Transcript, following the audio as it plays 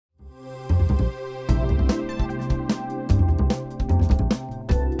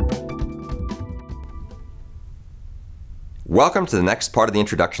Welcome to the next part of the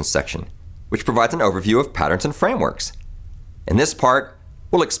introduction section, which provides an overview of patterns and frameworks. In this part,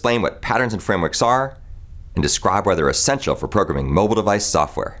 we'll explain what patterns and frameworks are and describe why they're essential for programming mobile device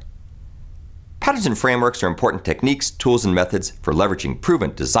software. Patterns and frameworks are important techniques, tools, and methods for leveraging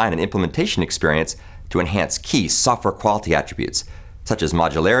proven design and implementation experience to enhance key software quality attributes such as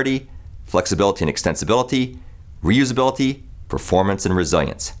modularity, flexibility and extensibility, reusability, performance, and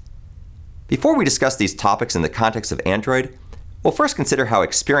resilience. Before we discuss these topics in the context of Android, we'll first consider how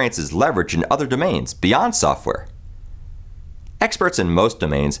experience is leveraged in other domains beyond software. Experts in most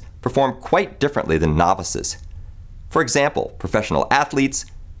domains perform quite differently than novices. For example, professional athletes,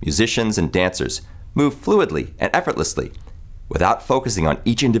 musicians, and dancers move fluidly and effortlessly without focusing on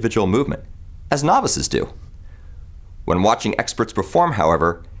each individual movement, as novices do. When watching experts perform,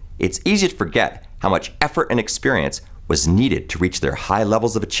 however, it's easy to forget how much effort and experience was needed to reach their high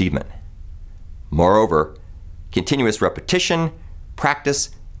levels of achievement. Moreover, continuous repetition,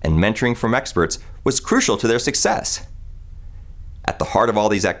 practice, and mentoring from experts was crucial to their success. At the heart of all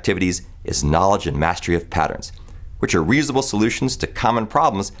these activities is knowledge and mastery of patterns, which are reusable solutions to common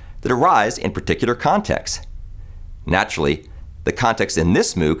problems that arise in particular contexts. Naturally, the context in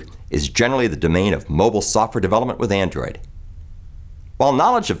this MOOC is generally the domain of mobile software development with Android. While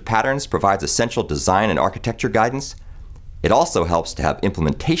knowledge of patterns provides essential design and architecture guidance, it also helps to have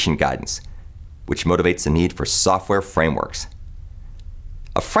implementation guidance, which motivates the need for software frameworks.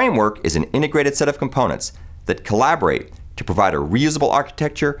 A framework is an integrated set of components that collaborate to provide a reusable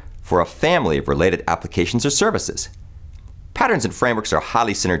architecture for a family of related applications or services. Patterns and frameworks are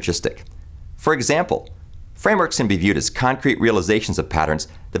highly synergistic. For example, frameworks can be viewed as concrete realizations of patterns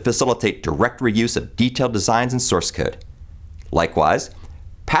that facilitate direct reuse of detailed designs and source code. Likewise,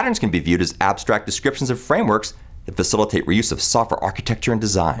 patterns can be viewed as abstract descriptions of frameworks that facilitate reuse of software architecture and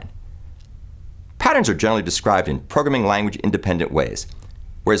design. Patterns are generally described in programming language independent ways,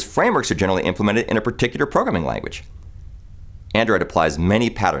 whereas frameworks are generally implemented in a particular programming language. Android applies many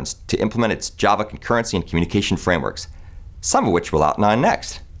patterns to implement its Java concurrency and communication frameworks, some of which we'll outline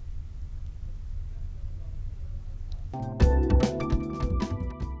next.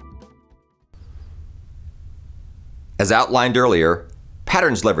 As outlined earlier,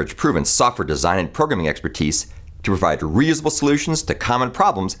 patterns leverage proven software design and programming expertise to provide reusable solutions to common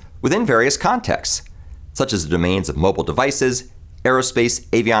problems within various contexts, such as the domains of mobile devices, aerospace,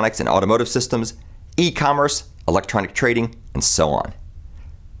 avionics, and automotive systems, e-commerce, electronic trading, and so on.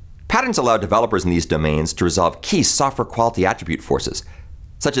 Patterns allow developers in these domains to resolve key software quality attribute forces,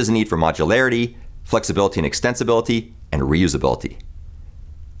 such as the need for modularity, flexibility and extensibility, and reusability.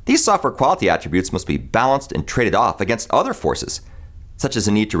 These software quality attributes must be balanced and traded off against other forces, such as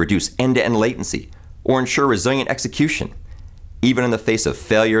the need to reduce end-to-end latency or ensure resilient execution, even in the face of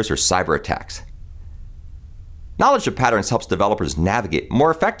failures or cyber attacks. Knowledge of patterns helps developers navigate more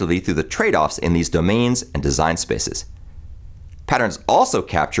effectively through the trade-offs in these domains and design spaces. Patterns also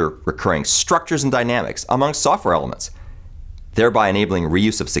capture recurring structures and dynamics among software elements, thereby enabling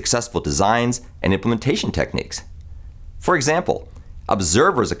reuse of successful designs and implementation techniques. For example,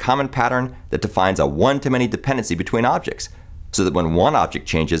 observer is a common pattern that defines a one-to-many dependency between objects, so that when one object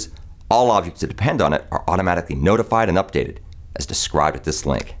changes, all objects that depend on it are automatically notified and updated, as described at this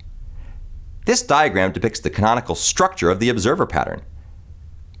link. This diagram depicts the canonical structure of the observer pattern,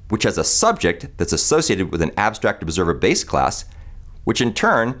 which has a subject that's associated with an abstract observer base class, which in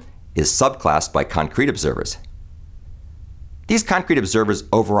turn is subclassed by concrete observers. These concrete observers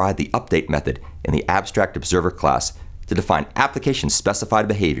override the update method in the abstract observer class to define application-specified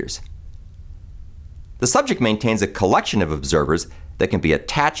behaviors. The subject maintains a collection of observers that can be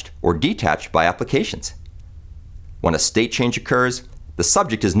attached or detached by applications. When a state change occurs, the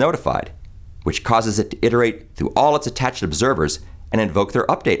subject is notified, which causes it to iterate through all its attached observers and invoke their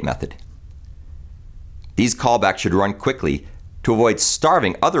update method. These callbacks should run quickly to avoid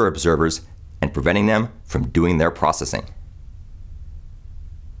starving other observers and preventing them from doing their processing.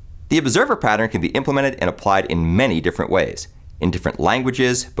 The observer pattern can be implemented and applied in many different ways, in different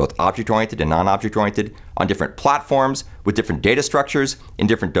languages, both object-oriented and non-object-oriented, on different platforms, with different data structures, in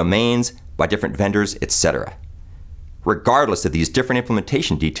different domains, by different vendors, etc. Regardless of these different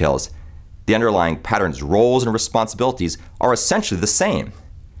implementation details, the underlying pattern's roles and responsibilities are essentially the same,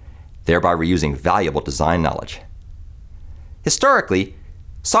 thereby reusing valuable design knowledge. Historically,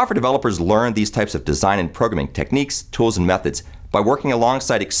 software developers learned these types of design and programming techniques, tools, and methods by working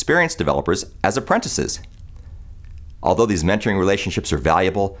alongside experienced developers as apprentices. Although these mentoring relationships are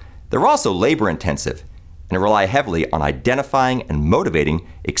valuable, they're also labor-intensive and rely heavily on identifying and motivating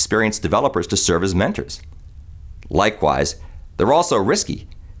experienced developers to serve as mentors. Likewise, they're also risky,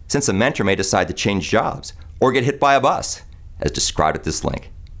 since a mentor may decide to change jobs or get hit by a bus, as described at this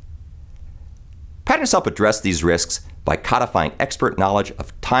link. Patterns help address these risks by codifying expert knowledge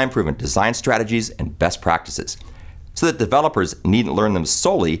of time-proven design strategies and best practices, so that developers needn't learn them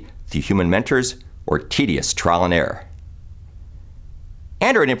solely through human mentors or tedious trial and error.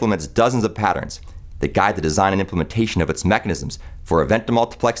 Android implements dozens of patterns that guide the design and implementation of its mechanisms for event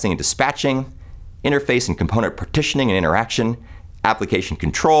demultiplexing and dispatching, interface and component partitioning and interaction, application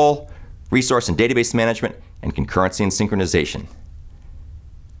control, resource and database management, and concurrency and synchronization.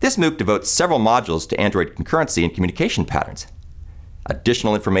 This MOOC devotes several modules to Android concurrency and communication patterns.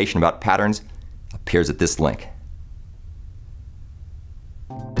 Additional information about patterns appears at this link.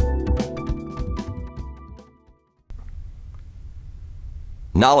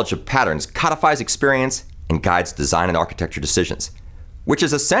 Knowledge of patterns codifies experience and guides design and architecture decisions, which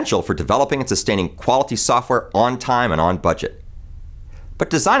is essential for developing and sustaining quality software on time and on budget. But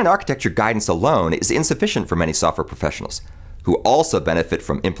design and architecture guidance alone is insufficient for many software professionals, who also benefit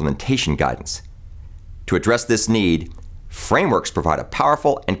from implementation guidance. To address this need, frameworks provide a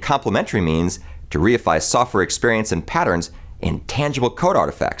powerful and complementary means to reify software experience and patterns in tangible code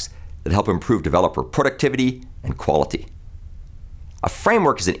artifacts that help improve developer productivity and quality. A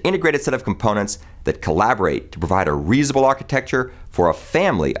framework is an integrated set of components that collaborate to provide a reusable architecture for a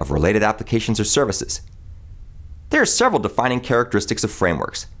family of related applications or services. There are several defining characteristics of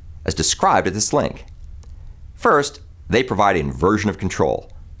frameworks, as described at this link. First, they provide inversion of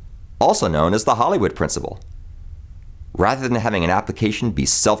control, also known as the Hollywood principle. Rather than having an application be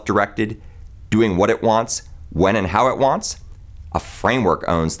self-directed, doing what it wants, when and how it wants, a framework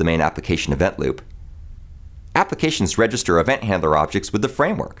owns the main application event loop. Applications register event handler objects with the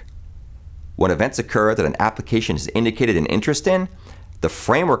framework. When events occur that an application has indicated an interest in, the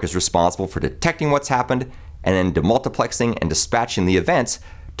framework is responsible for detecting what's happened and then demultiplexing and dispatching the events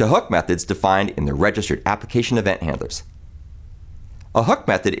to hook methods defined in the registered application event handlers. A hook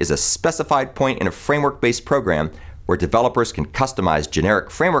method is a specified point in a framework-based program where developers can customize generic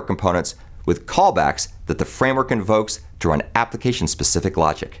framework components with callbacks that the framework invokes to run application-specific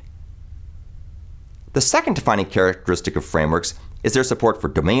logic. The second defining characteristic of frameworks is their support for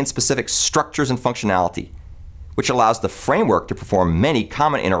domain-specific structures and functionality, which allows the framework to perform many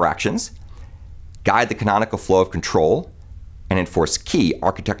common interactions, guide the canonical flow of control, and enforce key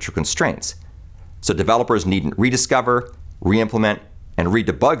architectural constraints, so developers needn't rediscover, re-implement, and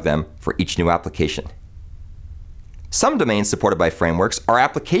redebug them for each new application. Some domains supported by frameworks are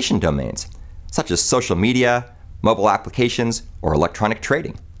application domains, such as social media, mobile applications, or electronic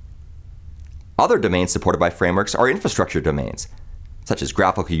trading. Other domains supported by frameworks are infrastructure domains, such as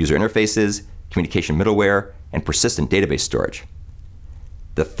graphical user interfaces, communication middleware, and persistent database storage.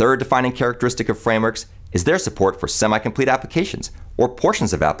 The third defining characteristic of frameworks is their support for semi-complete applications, or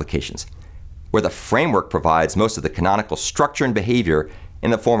portions of applications, where the framework provides most of the canonical structure and behavior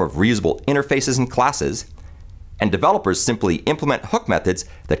in the form of reusable interfaces and classes, and developers simply implement hook methods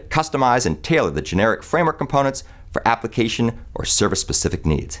that customize and tailor the generic framework components for application or service-specific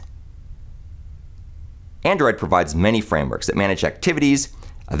needs. Android provides many frameworks that manage activities,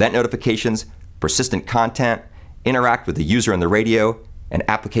 event notifications, persistent content, interact with the user on the radio, and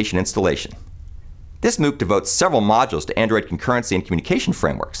application installation. This MOOC devotes several modules to Android concurrency and communication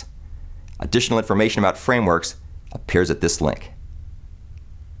frameworks. Additional information about frameworks appears at this link.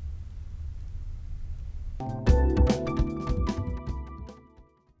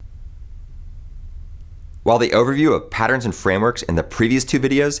 While the overview of patterns and frameworks in the previous two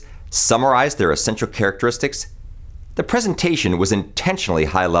videos summarized their essential characteristics, the presentation was intentionally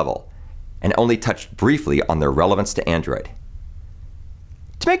high level and only touched briefly on their relevance to Android.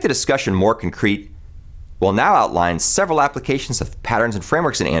 To make the discussion more concrete, we'll now outline several applications of patterns and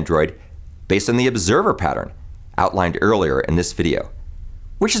frameworks in Android based on the observer pattern outlined earlier in this video,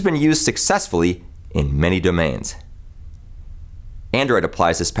 which has been used successfully in many domains. Android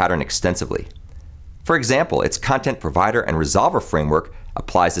applies this pattern extensively. For example, its content provider and resolver framework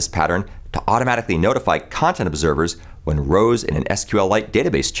applies this pattern to automatically notify content observers when rows in an SQLite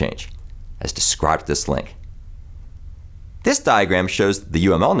database change, as described at this link. This diagram shows the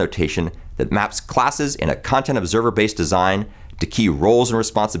UML notation that maps classes in a content observer-based design to key roles and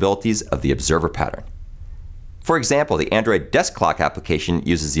responsibilities of the observer pattern. For example, the Android Desk Clock application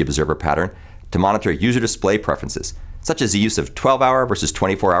uses the observer pattern to monitor user display preferences, such as the use of 12-hour versus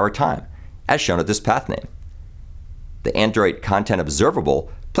 24-hour time, as shown at this path name. The Android Content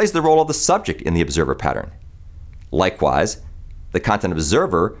Observable plays the role of the subject in the observer pattern. Likewise, the Content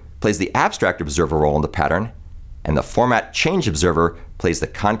Observer plays the abstract observer role in the pattern, and the Format Change Observer plays the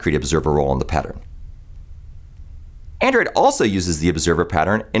concrete observer role in the pattern. Android also uses the observer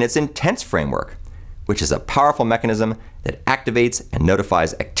pattern in its intents framework, which is a powerful mechanism that activates and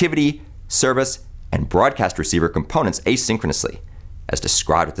notifies activity, service, and broadcast receiver components asynchronously, as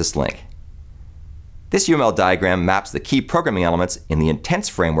described with this link. This UML diagram maps the key programming elements in the Intents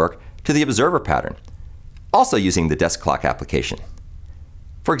framework to the observer pattern, also using the desk clock application.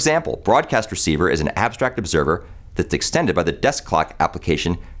 For example, broadcast receiver is an abstract observer that's extended by the desk clock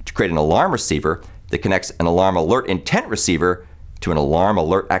application to create an alarm receiver that connects an alarm alert intent receiver to an alarm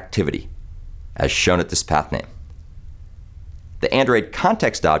alert activity, as shown at this path name. The Android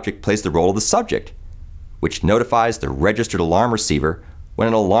context object plays the role of the subject, which notifies the registered alarm receiver when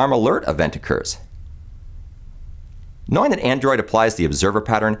an alarm alert event occurs. Knowing that Android applies the observer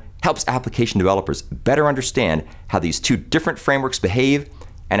pattern helps application developers better understand how these two different frameworks behave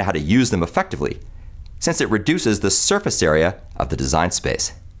and how to use them effectively, since it reduces the surface area of the design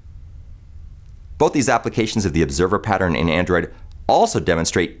space. Both these applications of the observer pattern in Android also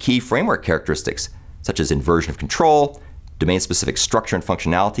demonstrate key framework characteristics, such as inversion of control, domain-specific structure and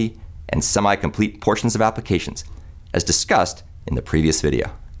functionality, and semi-complete portions of applications, as discussed in the previous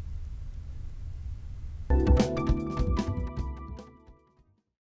video.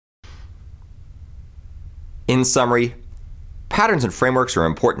 In summary, patterns and frameworks are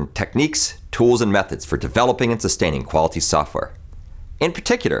important techniques, tools, and methods for developing and sustaining quality software. In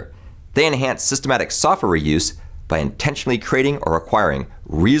particular, they enhance systematic software reuse by intentionally creating or acquiring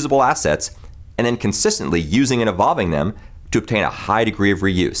reusable assets and then consistently using and evolving them to obtain a high degree of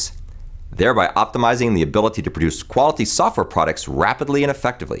reuse, thereby optimizing the ability to produce quality software products rapidly and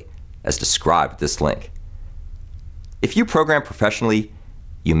effectively, as described with this link. If you program professionally,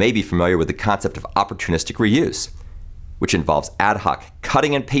 you may be familiar with the concept of opportunistic reuse, which involves ad hoc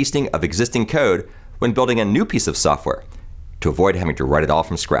cutting and pasting of existing code when building a new piece of software to avoid having to write it all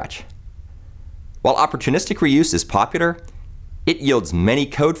from scratch. While opportunistic reuse is popular, it yields many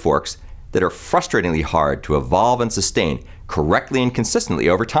code forks that are frustratingly hard to evolve and sustain correctly and consistently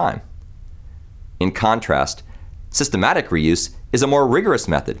over time. In contrast, systematic reuse is a more rigorous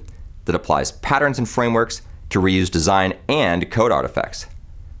method that applies patterns and frameworks to reuse design and code artifacts.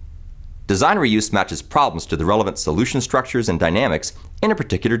 Design reuse matches problems to the relevant solution structures and dynamics in a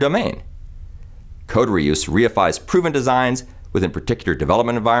particular domain. Code reuse reifies proven designs within particular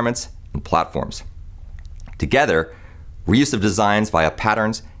development environments and platforms. Together, reuse of designs via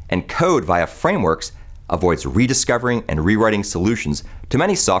patterns and code via frameworks avoids rediscovering and rewriting solutions to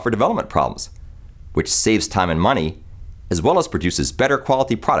many software development problems, which saves time and money, as well as produces better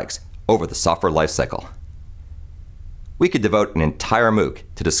quality products over the software lifecycle. We could devote an entire MOOC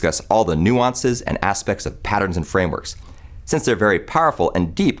to discuss all the nuances and aspects of patterns and frameworks, since they're very powerful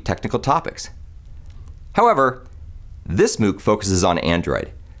and deep technical topics. However, this MOOC focuses on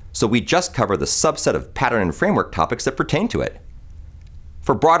Android, so we just cover the subset of pattern and framework topics that pertain to it.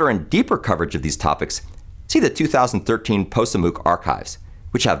 For broader and deeper coverage of these topics, see the 2013 POSA MOOC archives,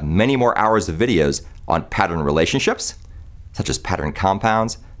 which have many more hours of videos on pattern relationships, such as pattern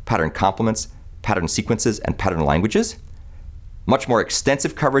compounds, pattern complements, pattern sequences, and pattern languages, much more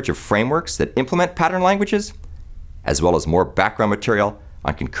extensive coverage of frameworks that implement pattern languages, as well as more background material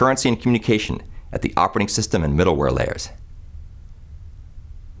on concurrency and communication at the operating system and middleware layers.